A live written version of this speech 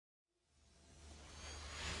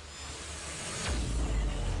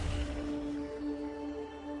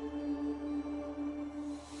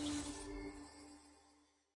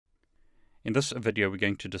In this video, we're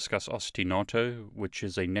going to discuss Ostinato, which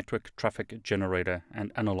is a network traffic generator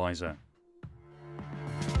and analyzer.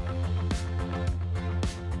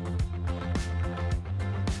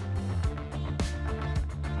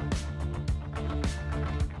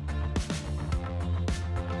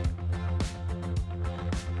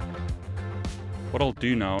 What I'll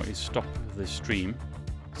do now is stop the stream,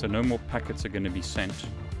 so no more packets are going to be sent.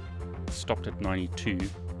 It's stopped at 92,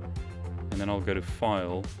 and then I'll go to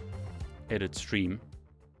File, Edit Stream.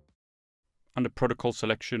 Under Protocol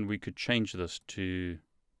Selection, we could change this to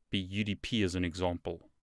be UDP as an example.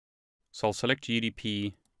 So I'll select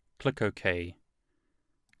UDP, click OK,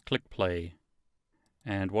 click Play,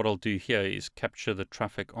 and what I'll do here is capture the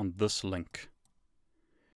traffic on this link.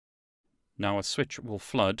 Now a switch will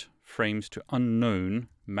flood frames to unknown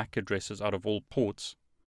MAC addresses out of all ports.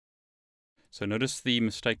 So notice the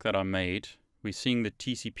mistake that I made. We're seeing the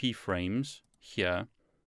TCP frames here.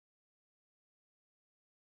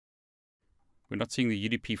 We're not seeing the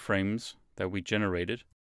UDP frames that we generated.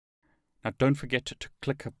 Now don't forget to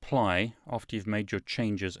click Apply after you've made your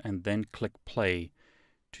changes and then click Play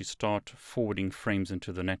to start forwarding frames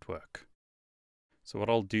into the network. So what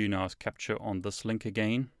I'll do now is capture on this link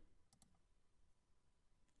again.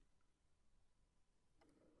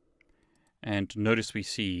 And notice we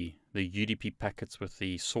see the UDP packets with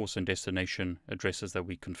the source and destination addresses that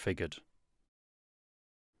we configured.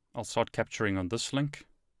 I'll start capturing on this link.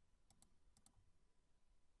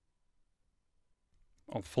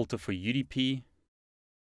 I'll filter for UDP.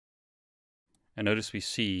 And notice we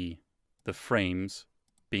see the frames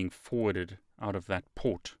being forwarded out of that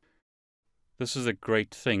port. This is a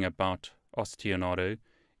great thing about Ostinato.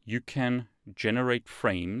 You can generate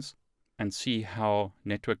frames and see how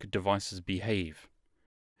network devices behave.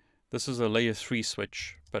 This is a layer 3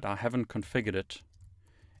 switch, but I haven't configured it.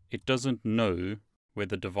 It doesn't know where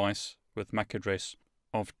the device with MAC address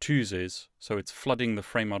of 2s is, so it's flooding the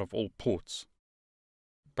frame out of all ports.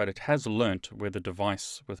 But it has learnt where the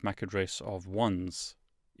device with MAC address of 1s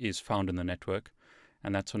is found in the network,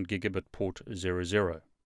 and that's on gigabit port 00.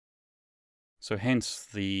 So hence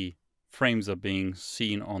the frames are being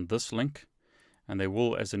seen on this link, and they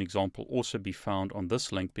will, as an example, also be found on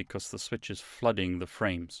this link because the switch is flooding the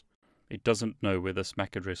frames. It doesn't know where this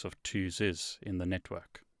MAC address of 2s is in the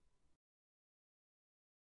network.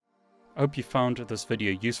 I hope you found this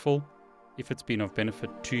video useful. If it's been of benefit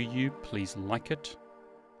to you, please like it,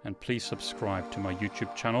 and please subscribe to my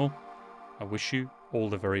YouTube channel. I wish you all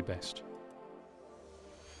the very best.